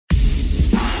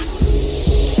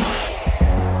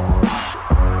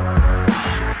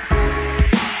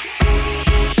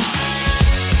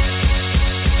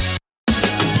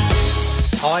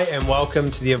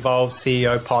welcome to the Evolve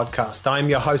CEO podcast. I'm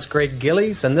your host, Greg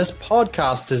Gillies, and this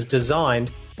podcast is designed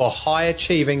for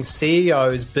high-achieving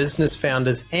CEOs, business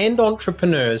founders, and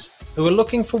entrepreneurs who are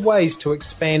looking for ways to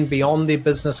expand beyond their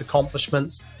business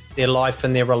accomplishments, their life,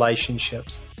 and their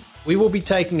relationships. We will be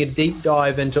taking a deep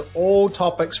dive into all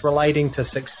topics relating to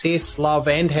success, love,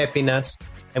 and happiness,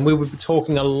 and we will be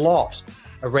talking a lot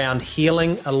around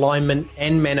healing, alignment,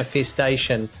 and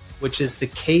manifestation, which is the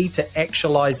key to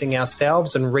actualizing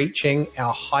ourselves and reaching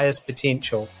our highest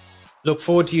potential. Look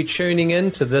forward to you tuning in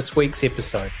to this week's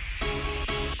episode.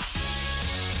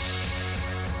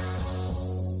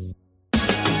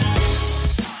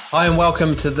 Hi, and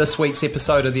welcome to this week's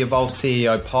episode of the Evolve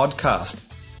CEO podcast.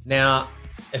 Now,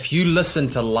 if you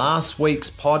listened to last week's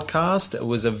podcast, it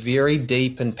was a very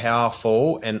deep and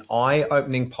powerful and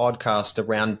eye-opening podcast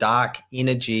around dark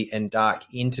energy and dark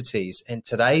entities. And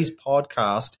today's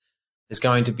podcast is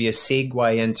going to be a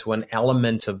segue into an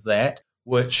element of that,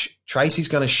 which Tracy's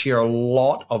going to share a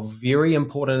lot of very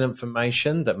important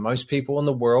information that most people in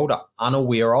the world are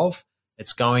unaware of.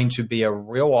 It's going to be a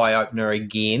real eye-opener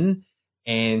again,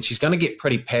 and she's going to get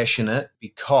pretty passionate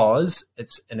because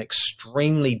it's an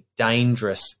extremely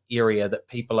dangerous area that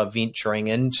people are venturing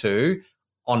into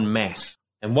en masse.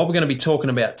 And what we're going to be talking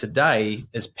about today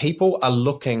is people are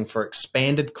looking for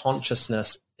expanded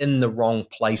consciousness in the wrong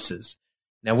places.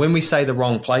 Now, when we say the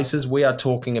wrong places, we are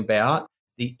talking about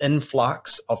the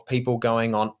influx of people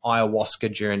going on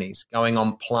ayahuasca journeys, going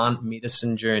on plant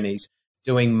medicine journeys,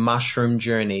 doing mushroom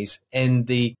journeys, and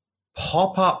the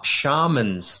pop-up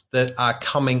shamans that are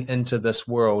coming into this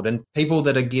world, and people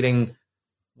that are getting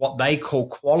what they call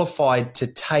qualified to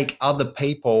take other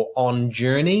people on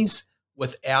journeys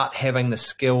without having the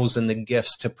skills and the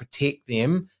gifts to protect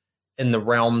them in the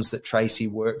realms that Tracy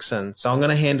works in. So I'm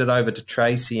going to hand it over to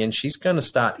Tracy, and she's going to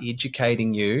start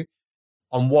educating you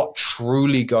on what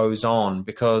truly goes on,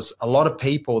 because a lot of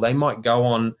people, they might go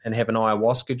on and have an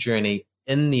ayahuasca journey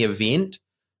in the event.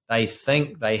 They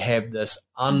think they have this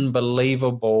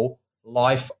unbelievable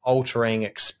life-altering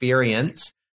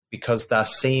experience because they're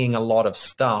seeing a lot of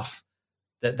stuff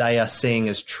that they are seeing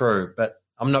as true. But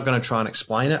I'm not going to try and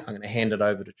explain it. I'm going to hand it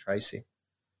over to Tracy.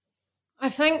 I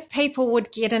think people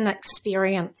would get an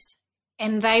experience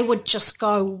and they would just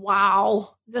go,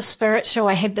 wow, the spiritual,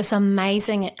 I had this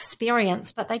amazing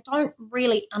experience, but they don't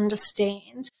really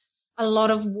understand a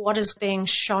lot of what is being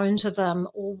shown to them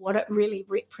or what it really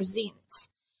represents.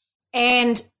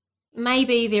 And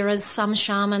maybe there is some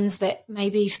shamans that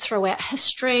maybe throughout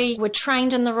history were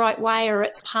trained in the right way or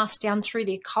it's passed down through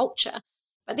their culture.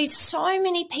 But there's so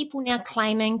many people now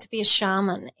claiming to be a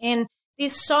shaman, and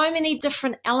there's so many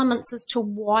different elements as to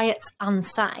why it's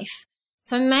unsafe.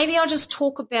 So maybe I'll just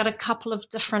talk about a couple of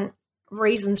different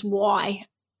reasons why.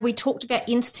 We talked about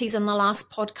entities in the last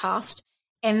podcast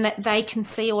and that they can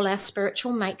see all our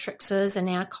spiritual matrices and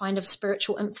our kind of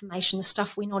spiritual information, the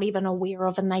stuff we're not even aware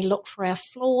of, and they look for our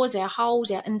flaws, our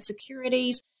holes, our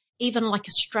insecurities. Even like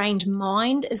a strained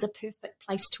mind is a perfect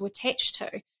place to attach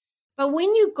to. But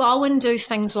when you go and do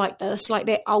things like this, like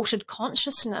that altered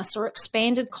consciousness or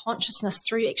expanded consciousness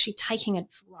through actually taking a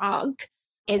drug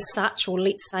as such, or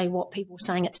let's say what people are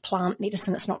saying, it's plant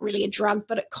medicine, it's not really a drug,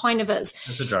 but it kind of is.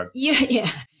 It's a drug. Yeah.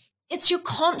 It's your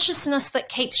consciousness that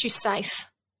keeps you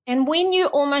safe. And when you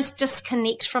almost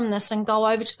disconnect from this and go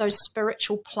over to those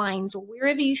spiritual planes or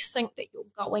wherever you think that you're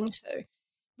going to,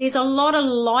 there's a lot of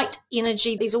light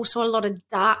energy. There's also a lot of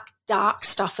dark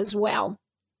stuff as well.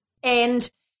 And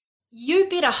you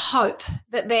better hope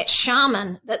that that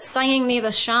shaman that's saying they're the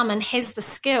shaman has the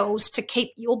skills to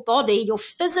keep your body, your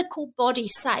physical body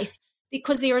safe,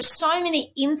 because there are so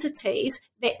many entities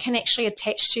that can actually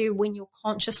attach to you when your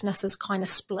consciousness is kind of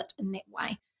split in that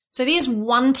way. So there's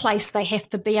one place they have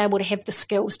to be able to have the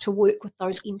skills to work with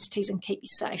those entities and keep you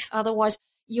safe. Otherwise,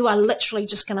 you are literally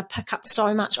just going to pick up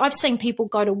so much. I've seen people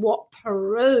go to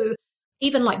Peru,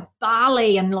 even like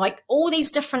Bali and like all these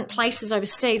different places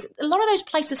overseas. A lot of those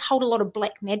places hold a lot of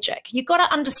black magic. You've got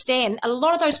to understand, a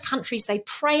lot of those countries, they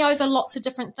pray over lots of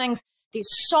different things. There's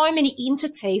so many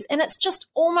entities, and it's just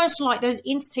almost like those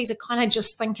entities are kind of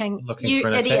just thinking, looking you for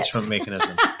an idiot. attachment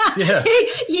mechanism. Yeah.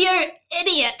 You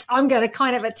idiot. I'm going to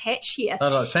kind of attach here.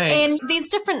 Oh, thanks. And there's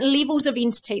different levels of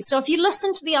entities. So if you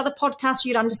listen to the other podcast,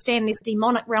 you'd understand there's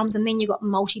demonic realms, and then you've got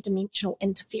multidimensional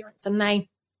interference, and they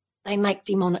make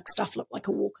demonic stuff look like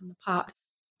a walk in the park.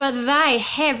 But they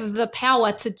have the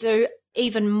power to do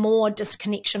even more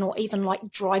disconnection or even like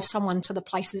drive someone to the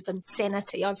places of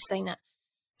insanity. I've seen it.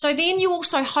 So then you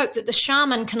also hope that the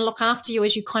shaman can look after you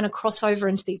as you kind of cross over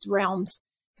into these realms.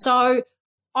 So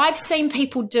I've seen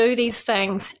people do these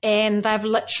things and they've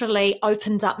literally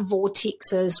opened up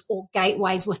vortexes or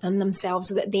gateways within themselves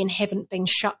that then haven't been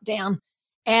shut down.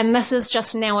 And this is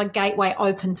just now a gateway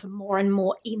open to more and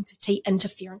more entity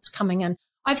interference coming in.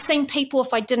 I've seen people,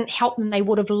 if I didn't help them, they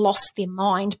would have lost their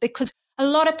mind, because a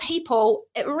lot of people,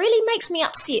 it really makes me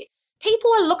upset.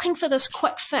 People are looking for this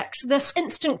quick fix, this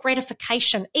instant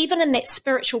gratification, even in that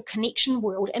spiritual connection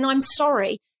world. And I'm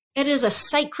sorry, it is a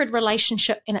sacred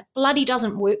relationship and it bloody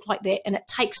doesn't work like that. And it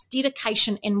takes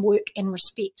dedication and work and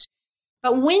respect.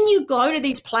 But when you go to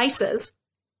these places,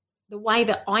 the way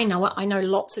that I know it, I know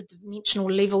lots of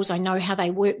dimensional levels. I know how they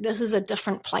work. This is a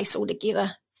different place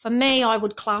altogether. For me, I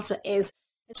would class it as,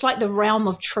 it's like the realm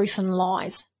of truth and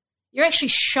lies. You're actually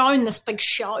shown this big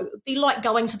show. It would be like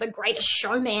going to the Greatest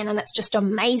Showman and it's just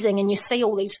amazing and you see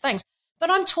all these things.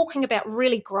 But I'm talking about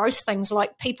really gross things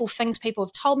like things people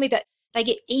have told me that they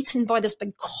get eaten by this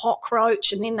big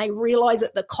cockroach and then they realize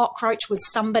that the cockroach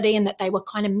was somebody and that they were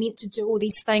kind of meant to do all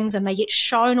these things, and they get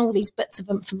shown all these bits of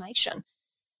information.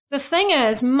 The thing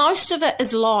is, most of it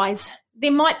is lies.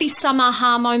 There might be some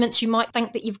aha moments. You might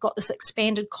think that you've got this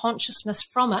expanded consciousness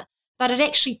from it, but it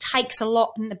actually takes a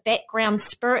lot in the background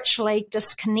spiritually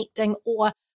disconnecting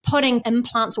or putting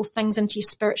implants or things into your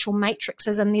spiritual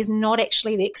matrices, and there's not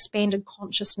actually the expanded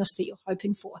consciousness that you're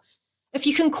hoping for. If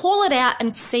you can call it out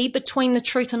and see between the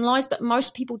truth and lies, but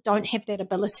most people don't have that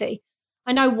ability.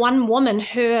 I know one woman,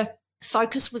 her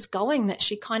focus was going that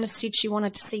she kind of said she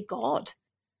wanted to see God.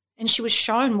 And she was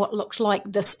shown what looked like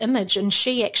this image, and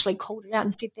she actually called it out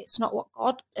and said that's not what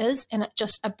God is, and it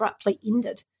just abruptly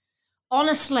ended.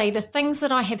 Honestly, the things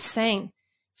that I have seen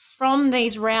from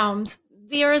these realms,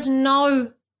 there is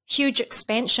no huge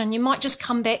expansion. You might just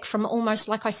come back from, almost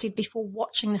like I said before,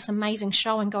 watching this amazing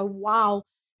show and go, wow,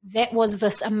 that was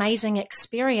this amazing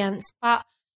experience. But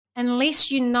unless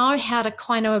you know how to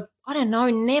kind of,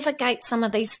 navigate some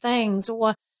of these things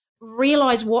or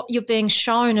realize what you're being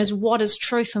shown is what is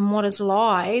truth and what is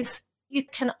lies, you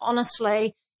can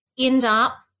honestly end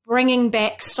up bringing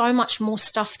back so much more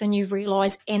stuff than you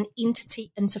realize, and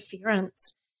entity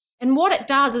interference. And what it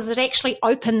does is it actually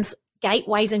opens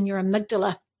gateways in your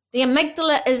amygdala. The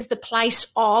amygdala is the place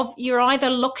of, you're either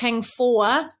looking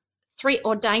for threat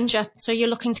or danger, so you're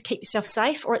looking to keep yourself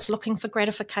safe, or it's looking for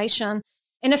gratification.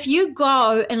 And if you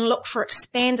go and look for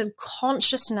expanded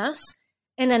consciousness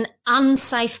in an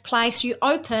unsafe place, you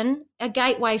open a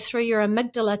gateway through your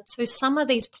amygdala to some of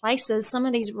these places, some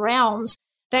of these realms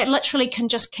that literally can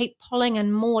just keep pulling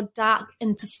in more dark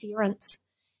interference.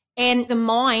 And the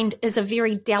mind is a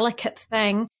very delicate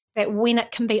thing that when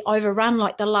it can be overrun,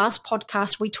 like the last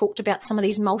podcast, we talked about some of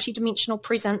these multidimensional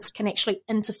presence can actually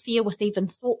interfere with even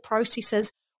thought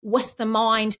processes with the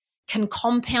mind, can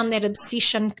compound that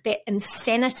obsession, that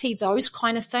insanity, those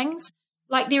kind of things.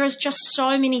 Like there is just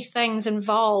so many things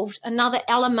involved. Another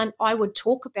element I would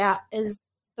talk about is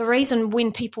the reason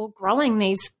when people are growing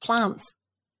these plants,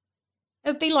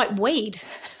 it would be like weed.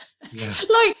 Yeah.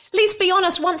 Like, let's be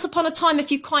honest, once upon a time,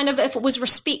 if it was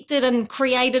respected and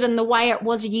created in the way it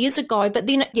was years ago, but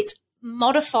then it gets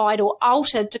modified or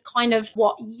altered to kind of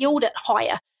yield it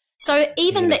higher. So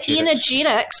even the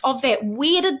energetics of that,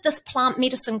 where did this plant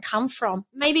medicine come from?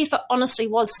 Maybe if it honestly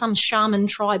was some shaman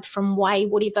tribe from way,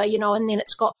 whatever, and then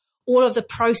it's got all of the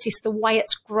process, the way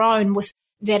it's grown with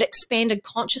that expanded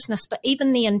consciousness, but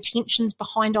even the intentions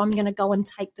behind, I'm going to go and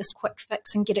take this quick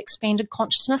fix and get expanded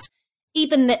consciousness,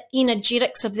 even the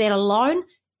energetics of that alone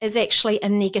is actually a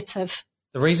negative.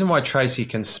 The reason why Tracy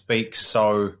can speak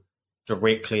so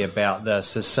directly about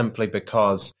this is simply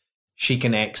because she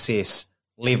can access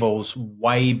levels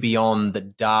way beyond the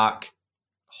dark,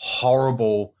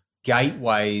 horrible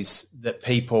gateways that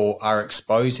people are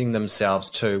exposing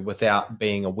themselves to without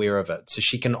being aware of it. So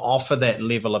she can offer that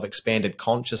level of expanded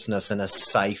consciousness in a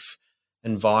safe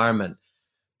environment.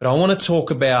 But I want to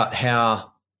talk about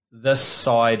how this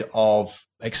side of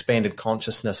expanded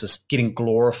consciousness is getting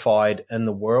glorified in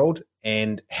the world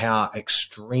and how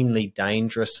extremely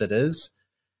dangerous it is.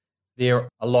 There are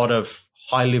a lot of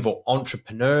high-level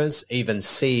entrepreneurs, even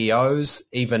CEOs,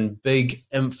 even big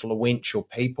influential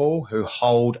people who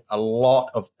hold a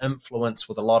lot of influence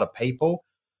with a lot of people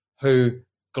who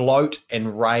gloat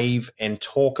and rave and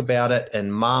talk about it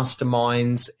in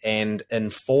masterminds and in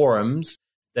forums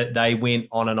that they went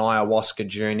on an ayahuasca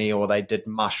journey or they did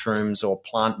mushrooms or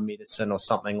plant medicine or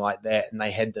something like that, and they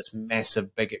had this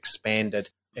massive, big, expanded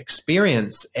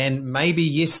experience. And maybe,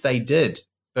 yes, they did.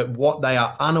 But what they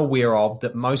are unaware of,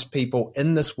 that most people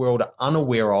in this world are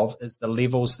unaware of, is the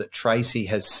levels that Tracy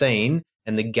has seen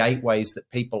and the gateways that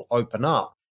people open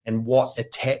up and what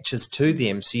attaches to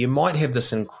them. So you might have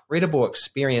this incredible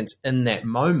experience in that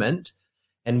moment,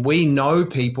 And we know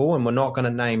people, and we're not going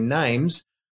to name names,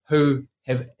 who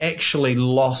have actually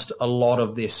lost a lot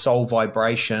of their soul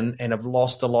vibration and have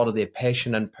lost a lot of their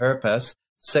passion and purpose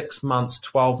 6 months,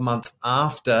 12 months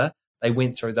after they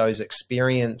went through those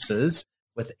experiences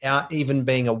without even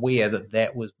being aware that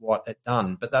that was what it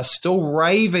done. But they're still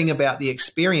raving about the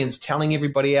experience, telling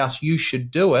everybody else you should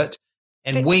do it.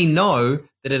 And we know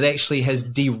that it actually has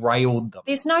derailed them.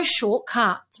 There's no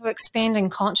shortcut to expanding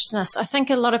consciousness. I think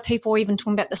a lot of people are even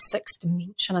talking about the sixth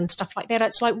dimension and stuff like that.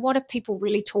 It's like, what are people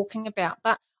really talking about?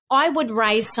 But I would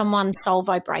raise someone's soul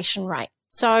vibration rate.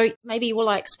 So maybe will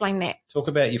I explain that? Talk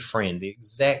about your friend. We're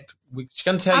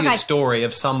going to tell you a story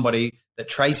of somebody that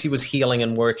Tracy was healing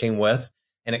and working with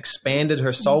and expanded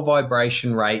her soul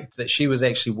vibration rate, that she was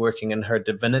actually working in her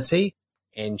divinity,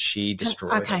 and she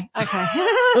destroyed it. Okay.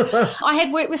 I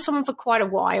had worked with someone for quite a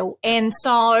while. And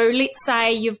so let's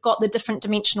say you've got the different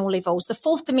dimensional levels. The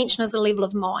fourth dimension is a level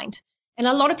of mind. And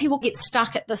a lot of people get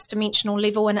stuck at this dimensional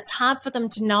level, and it's hard for them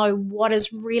to know what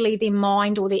is really their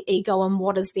mind or their ego and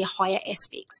what is their higher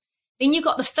aspects. Then you've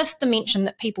got the fifth dimension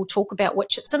that people talk about,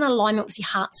 which it's in alignment with your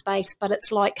heart space, but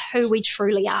it's like who we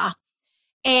truly are.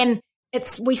 And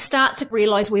we start to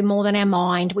realize we're more than our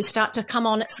mind. We start to come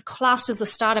on. It's classed as the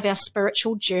start of our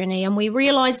spiritual journey. And we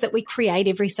realize that we create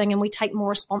everything and we take more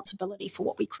responsibility for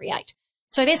what we create.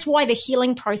 So that's why the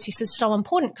healing process is so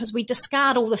important, because we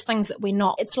discard all the things that we're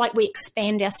not. It's like we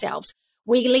expand ourselves.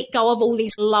 We let go of all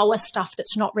these lower stuff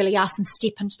that's not really us and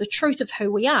step into the truth of who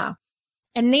we are.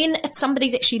 And then if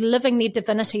somebody's actually living their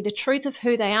divinity, the truth of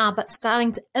who they are, but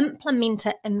starting to implement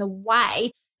it in the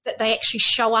way that they actually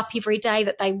show up every day,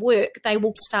 that they work, they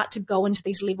will start to go into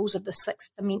these levels of the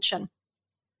sixth dimension.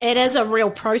 It is a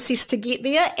real process to get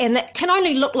there, and it can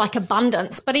only look like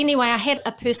abundance. But anyway, I had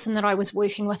a person that I was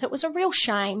working with. It was a real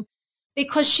shame,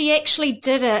 because she actually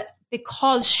did it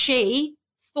because she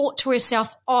thought to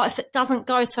herself, oh, if it doesn't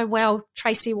go so well,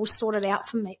 Tracy will sort it out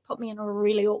for me, put me in a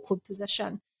really awkward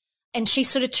position. And she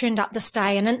sort of turned up this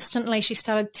day, and instantly she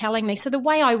started telling me. So the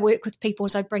way I work with people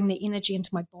is I bring their energy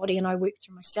into my body and I work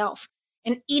through myself.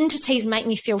 And entities make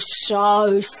me feel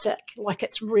so sick, like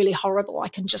it's really horrible. I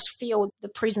can just feel the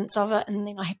presence of it, and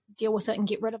then I have to deal with it and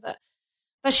get rid of it.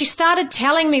 But she started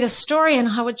telling me the story, and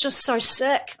I was just so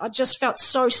sick. I just felt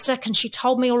so sick, and she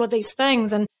told me all of these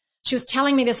things. And she was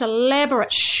telling me this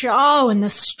elaborate show and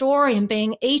this story and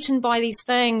being eaten by these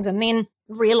things, and then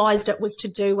realized it was to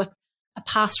do with a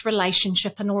past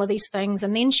relationship and all of these things.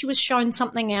 And then she was shown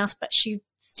something else, but she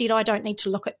said, I don't need to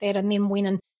look at that, and then went,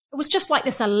 and it was just like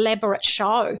this elaborate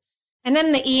show. And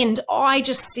in the end, I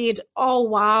just said, oh,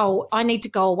 wow, I need to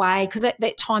go away. Because at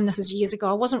that time, this is years ago,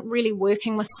 I wasn't really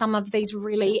working with some of these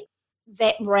really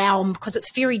that realm, because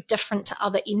it's very different to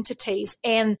other entities.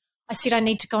 And I said, I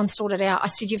need to go and sort it out. I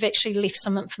said, you've actually left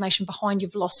some information behind.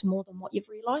 You've lost more than what you've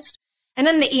realized. And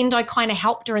in the end, I kind of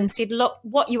helped her and said, look,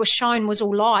 what you were shown was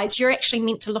all lies. You're actually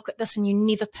meant to look at this, and you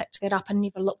never picked that up and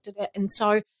never looked at it. And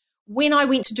so when I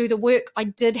went to do the work, I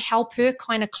did help her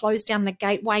kind of close down the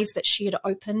gateways that she had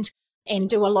opened and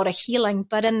do a lot of healing.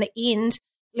 But in the end,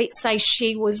 let's say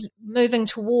she was moving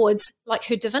towards like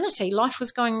her divinity. Life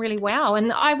was going really well.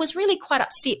 And I was really quite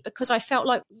upset, because I felt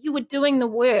like you were doing the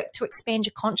work to expand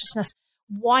your consciousness.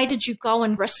 Why did you go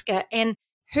and risk it? And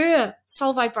her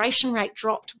soul vibration rate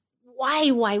dropped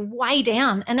way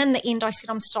down. And in the end, I said,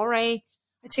 I'm sorry.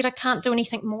 I said, I can't do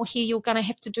anything more here. You're going to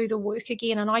have to do the work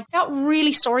again. And I felt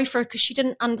really sorry for her, because she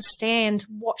didn't understand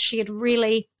what she had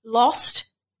really lost.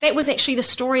 That was actually the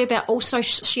story about also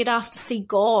she had asked to see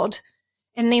God.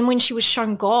 And then when she was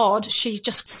shown God, she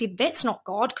just said, that's not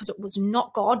God, because it was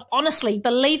not God. Honestly,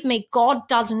 believe me, God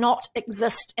does not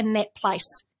exist in that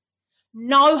place.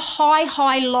 No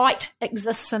high light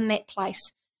exists in that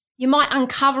place. You might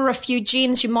uncover a few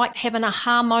gems, you might have an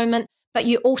aha moment, but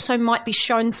you also might be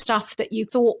shown stuff that you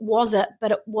thought was it,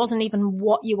 but it wasn't even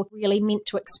what you were really meant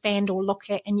to expand or look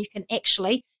at, and you can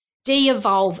actually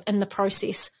de-evolve in the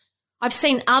process. I've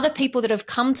seen other people that have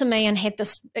come to me and had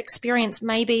this experience.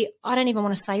 Maybe, I don't even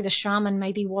want to say the shaman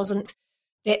maybe wasn't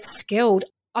that skilled.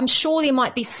 I'm sure there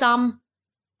might be some.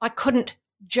 I couldn't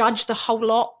judge the whole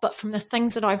lot, but from the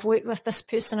things that I've worked with, this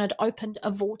person had opened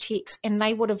a vortex and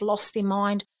they would have lost their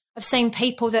mind. I've seen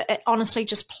people that it honestly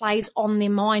just plays on their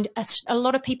mind. A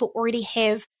lot of people already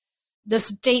have this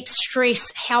deep stress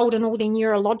held in all their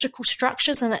neurological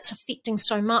structures, and it's affecting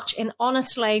so much. And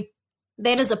honestly,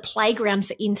 that is a playground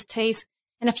for entities.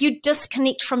 And if you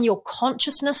disconnect from your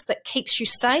consciousness that keeps you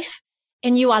safe,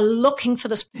 and you are looking for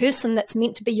this person that's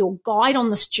meant to be your guide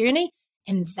on this journey,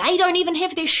 and they don't even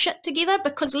have their shit together,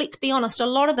 because let's be honest, a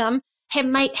lot of them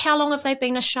How long have they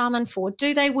been a shaman for?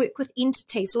 Do they work with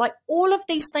entities? Like all of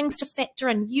these things to factor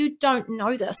in. You don't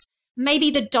know this.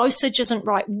 Maybe the dosage isn't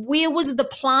right. Where was the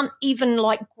plant even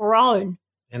like grown?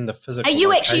 And the physical. Are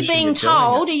you actually being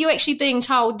told? Are you actually being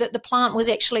told that the plant was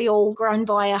actually all grown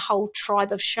by a whole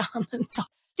tribe of shamans?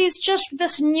 There's just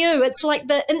this new. It's like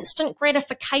the instant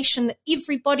gratification that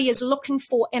everybody is looking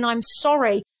for. And I'm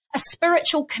sorry, a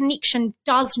spiritual connection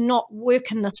does not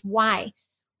work in this way.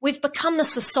 We've become the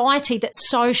society that's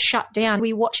so shut down.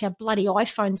 We watch our bloody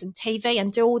iPhones and TV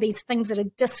and do all these things that are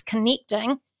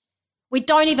disconnecting. We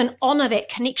don't even honour that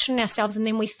connection ourselves, and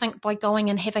then we think by going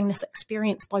and having this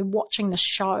experience, by watching the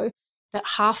show, that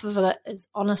half of it is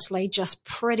honestly just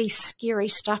pretty scary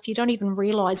stuff. You don't even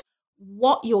realise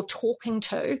what you're talking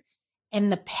to,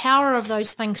 and the power of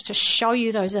those things to show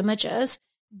you those images.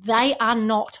 They are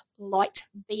not light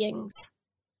beings.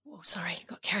 Oh, sorry,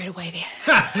 got carried away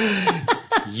there.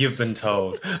 You've been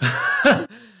told.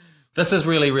 This is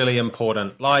really, really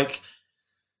important. Like,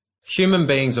 human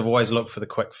beings have always looked for the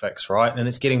quick fix, right? And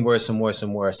it's getting worse and worse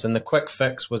and worse. And the quick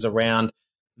fix was around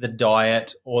the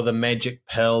diet or the magic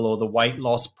pill or the weight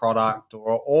loss product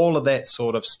or all of that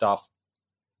sort of stuff,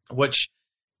 which,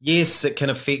 yes, it can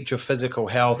affect your physical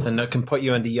health and it can put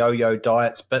you into yo-yo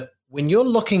diets. But when you're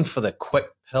looking for the quick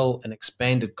pill and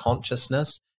expanded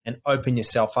consciousness and open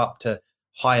yourself up to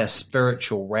higher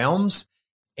spiritual realms,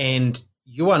 and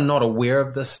you are not aware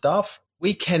of this stuff,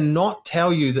 we cannot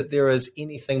tell you that there is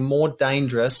anything more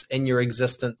dangerous in your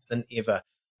existence than ever.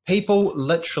 People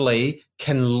literally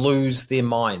can lose their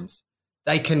minds.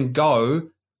 They can go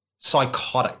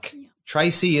psychotic. Yeah.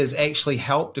 Tracy has actually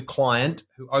helped a client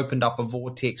who opened up a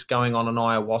vortex going on an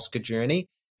ayahuasca journey.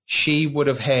 She would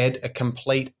have had a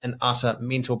complete and utter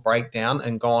mental breakdown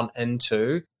and gone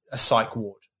into a psych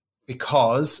ward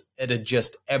because it had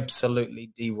just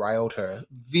absolutely derailed her.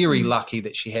 Very lucky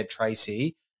that she had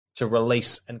Tracy to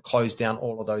release and close down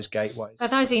all of those gateways. So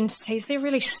those entities, they're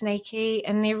really sneaky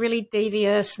and they're really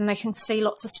devious and they can see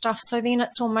lots of stuff. So then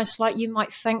it's almost like you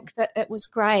might think that it was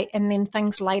great and then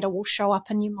things later will show up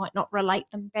and you might not relate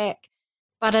them back.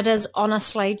 But it is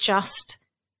honestly just,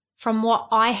 from what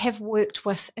I have worked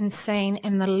with and seen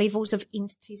and the levels of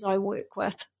entities I work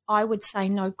with, I would say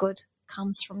no good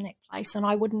comes from that place, and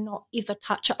I would not ever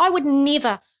touch it. I would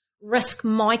never risk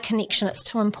my connection. It's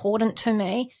too important to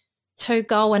me to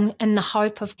go in the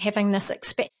hope of having this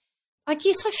I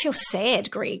guess I feel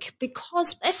sad, Greg,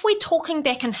 because if we're talking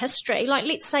back in history, like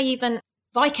let's say even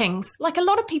Vikings, like a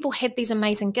lot of people had these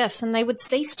amazing gifts and they would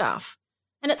see stuff.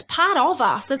 And it's part of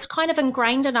us. It's kind of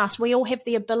ingrained in us. We all have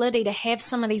the ability to have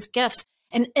some of these gifts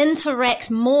and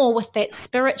interact more with that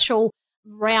spiritual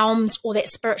realms or that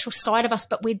spiritual side of us,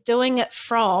 but we're doing it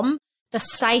from the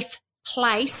safe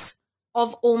place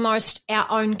of almost our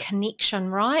own connection,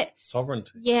 right?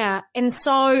 Sovereignty. Yeah. And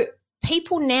so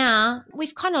people now,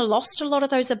 we've kind of lost a lot of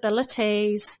those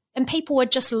abilities, and people are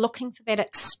just looking for that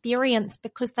experience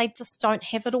because they just don't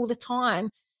have it all the time.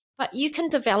 But you can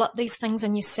develop these things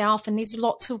in yourself, and there's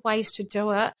lots of ways to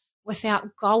do it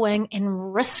without going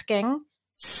and risking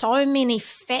so many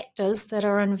factors that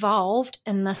are involved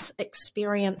in this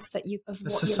experience that you of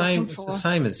what you're looking for. It's the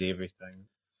same as everything.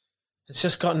 It's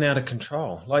just gotten out of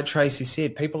control. Like Tracy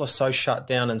said, people are so shut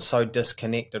down and so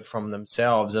disconnected from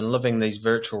themselves and living these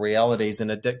virtual realities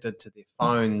and addicted to their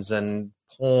phones and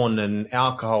porn and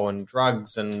alcohol and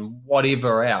drugs and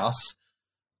whatever else.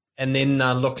 And then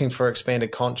they're looking for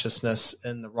expanded consciousness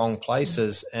in the wrong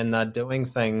places and they're doing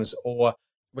things, or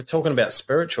we're talking about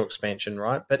spiritual expansion,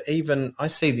 right? But even I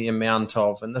see the amount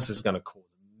of, and this is going to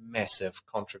cause massive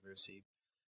controversy,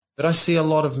 but I see a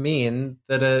lot of men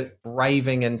that are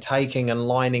raving and taking and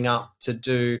lining up to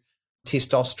do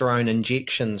testosterone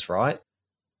injections, right?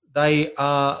 They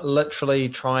are literally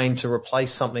trying to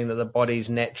replace something that the body's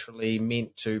naturally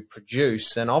meant to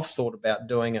produce. And I've thought about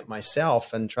doing it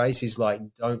myself. And Tracy's like,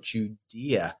 don't you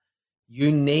dare. You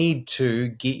need to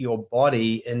get your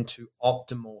body into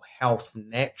optimal health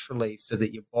naturally so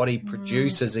that your body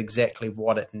produces exactly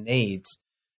what it needs.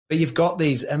 But you've got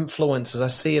these influencers, I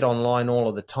see it online all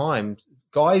of the time,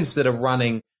 guys that are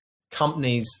running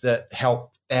companies that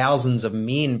help thousands of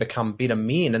men become better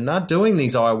men, and they're doing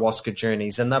these ayahuasca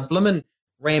journeys and they're blimmin'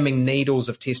 ramming needles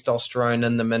of testosterone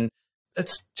in them, and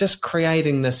it's just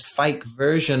creating this fake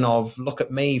version of look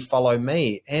at me, follow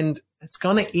me, and it's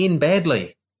going to end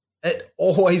badly. It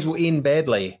always will end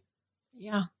badly.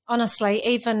 Yeah, honestly,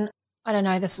 even, I don't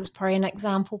know, this is probably an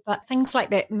example, but things like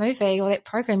that movie or that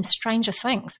program, Stranger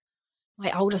Things,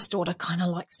 my oldest daughter kind of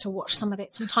likes to watch some of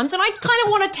that sometimes, and I kind of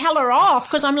want to tell her off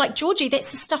because I'm like, Georgie, that's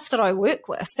the stuff that I work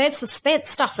with. That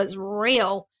stuff is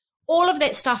real. all of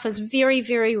that stuff is very,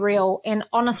 very real. And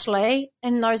honestly,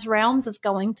 in those realms of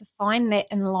going to find that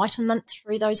enlightenment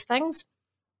through those things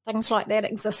like that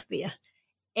exist there.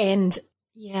 And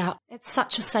yeah, it's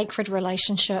such a sacred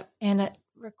relationship, and it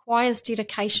requires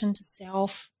dedication to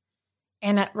self,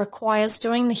 and it requires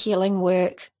doing the healing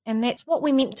work. And that's what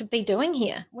we're meant to be doing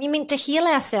here. We're meant to heal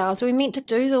ourselves. We're meant to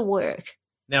do the work.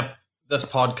 Now, this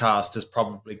podcast is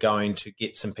probably going to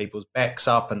get some people's backs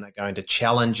up, and they're going to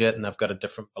challenge it, and they've got a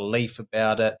different belief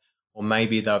about it. Or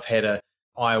maybe they've had a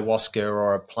ayahuasca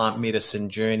or a plant medicine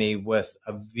journey with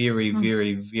a very,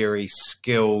 very, very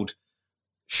skilled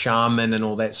shaman and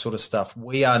all that sort of stuff.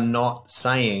 We are not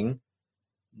saying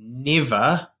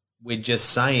never. We're just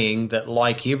saying that,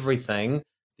 like everything,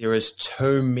 there is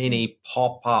too many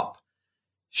pop-up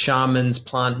shamans,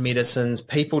 plant medicines,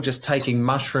 people just taking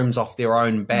mushrooms off their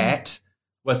own bat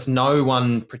with no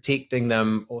one protecting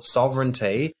them or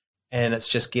sovereignty, and it's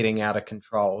just getting out of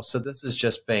control. So this is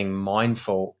just being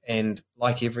mindful. And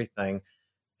like everything,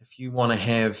 if you want to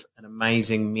have an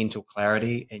amazing mental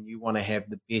clarity and you want to have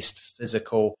the best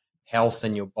physical health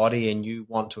in your body and you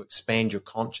want to expand your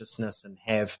consciousness and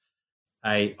have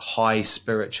a high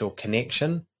spiritual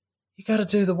connection, you got to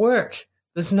do the work.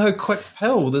 There's no quick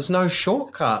pill. There's no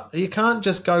shortcut. You can't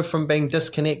just go from being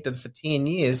disconnected for 10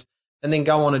 years and then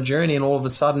go on a journey and all of a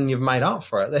sudden you've made up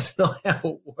for it. That's not how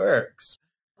it works.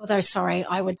 Although, sorry,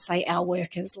 I would say our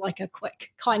work is like a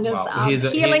quick kind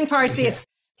of healing process.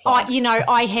 Yeah.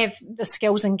 I have the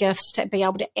skills and gifts to be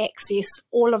able to access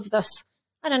all of this,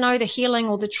 I don't know, the healing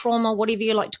or the trauma, whatever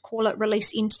you like to call it,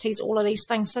 release entities, all of these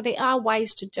things. So there are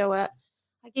ways to do it.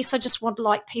 I guess I just would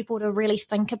like people to really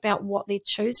think about what they're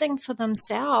choosing for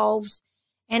themselves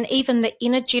and even the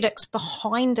energetics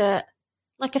behind it.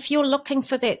 Like if you're looking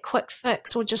for that quick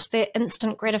fix or just that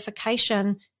instant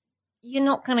gratification, you're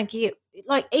not going to get,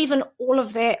 like, even all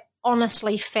of that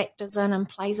honestly factors in and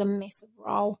plays a massive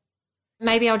role.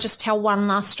 Maybe I'll just tell one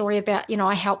last story about,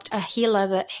 I helped a healer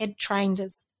that had trained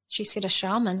as, she said, a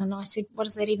shaman. And I said, what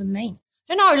does that even mean?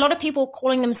 I don't know. A lot of people are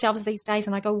calling themselves these days,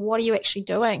 and I go, what are you actually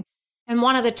doing? And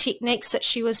one of the techniques that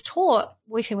she was taught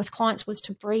working with clients was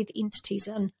to breathe entities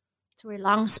in to her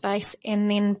lung space and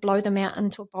then blow them out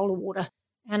into a bowl of water.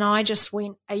 And I just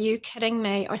went, are you kidding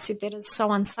me? I said, that is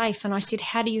so unsafe. And I said,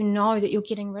 how do you know that you're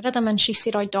getting rid of them? And she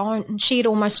said, I don't. And she had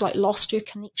almost like lost her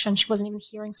connection. She wasn't even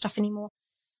hearing stuff anymore.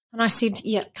 And I said,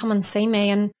 yeah, come and see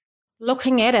me. And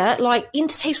looking at it, like,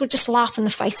 entities would just laugh in the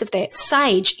face of that.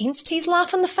 Sage entities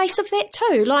laugh in the face of that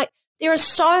too. Like, there is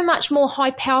so much more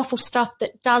high, powerful stuff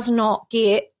that does not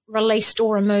get released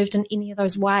or removed in any of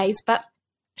those ways. But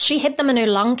she had them in her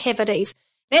lung cavities.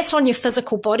 That's on your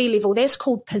physical body level. That's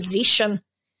called possession.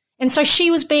 And so she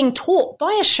was being taught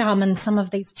by a shaman some of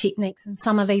these techniques and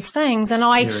some of these things. And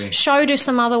I showed her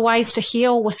some other ways to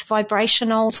heal with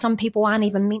vibrational. Some people aren't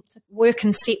even meant to work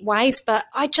in set ways. But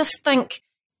I just think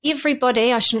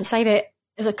everybody, I shouldn't say that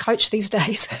as a coach these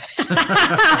days,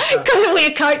 because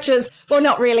we're coaches, well,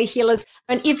 not really healers.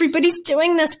 And everybody's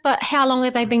doing this, but how long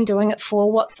have they been doing it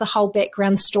for? What's the whole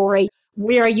background story?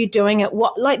 Where are you doing it?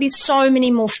 There's so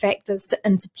many more factors to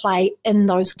interplay in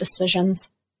those decisions.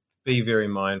 Be very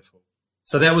mindful.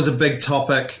 So that was a big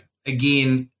topic.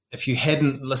 Again, if you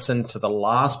hadn't listened to the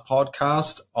last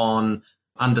podcast on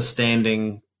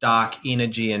understanding dark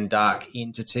energy and dark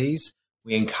entities,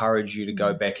 we encourage you to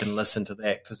go back and listen to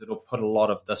that, because it'll put a lot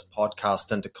of this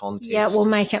podcast into context. Yeah, we'll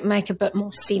make a bit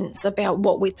more sense about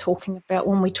what we're talking about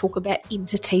when we talk about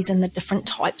entities and the different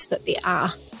types that there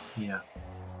are. Yeah.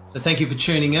 So thank you for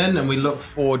tuning in, and we look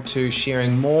forward to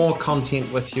sharing more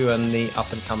content with you in the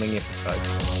up and coming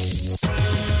episodes.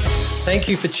 Thank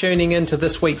you for tuning in to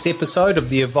this week's episode of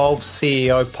the Evolve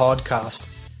CEO podcast.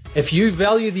 If you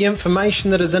value the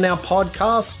information that is in our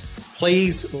podcast,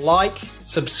 please like,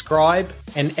 subscribe,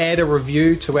 and add a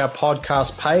review to our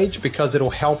podcast page, because it'll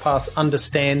help us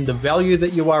understand the value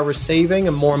that you are receiving,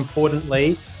 and more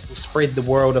importantly, will spread the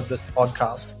word of this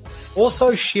podcast.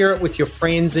 Also, share it with your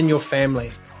friends and your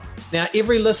family. Now,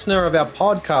 every listener of our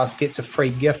podcast gets a free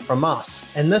gift from us,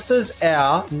 and this is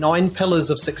our 9 Pillars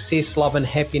of Success, Love and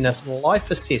Happiness life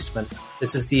assessment.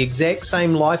 This is the exact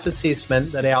same life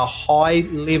assessment that our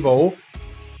high-level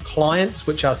clients,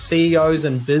 which are CEOs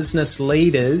and business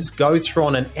leaders, go through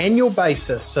on an annual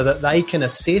basis so that they can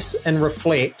assess and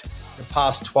reflect the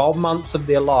past 12 months of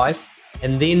their life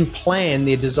and then plan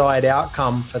their desired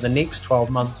outcome for the next 12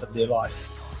 months of their life.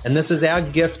 And this is our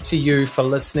gift to you for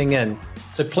listening in.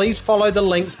 So please follow the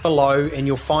links below, and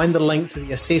you'll find the link to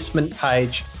the assessment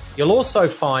page. You'll also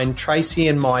find Tracy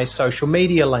and my social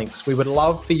media links. We would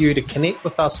love for you to connect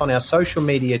with us on our social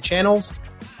media channels.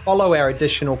 follow our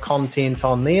additional content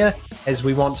on there, as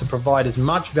we want to provide as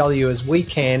much value as we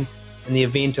can in the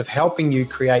event of helping you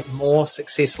create more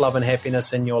success, love, and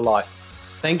happiness in your life.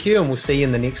 Thank you, and we'll see you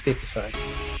in the next episode.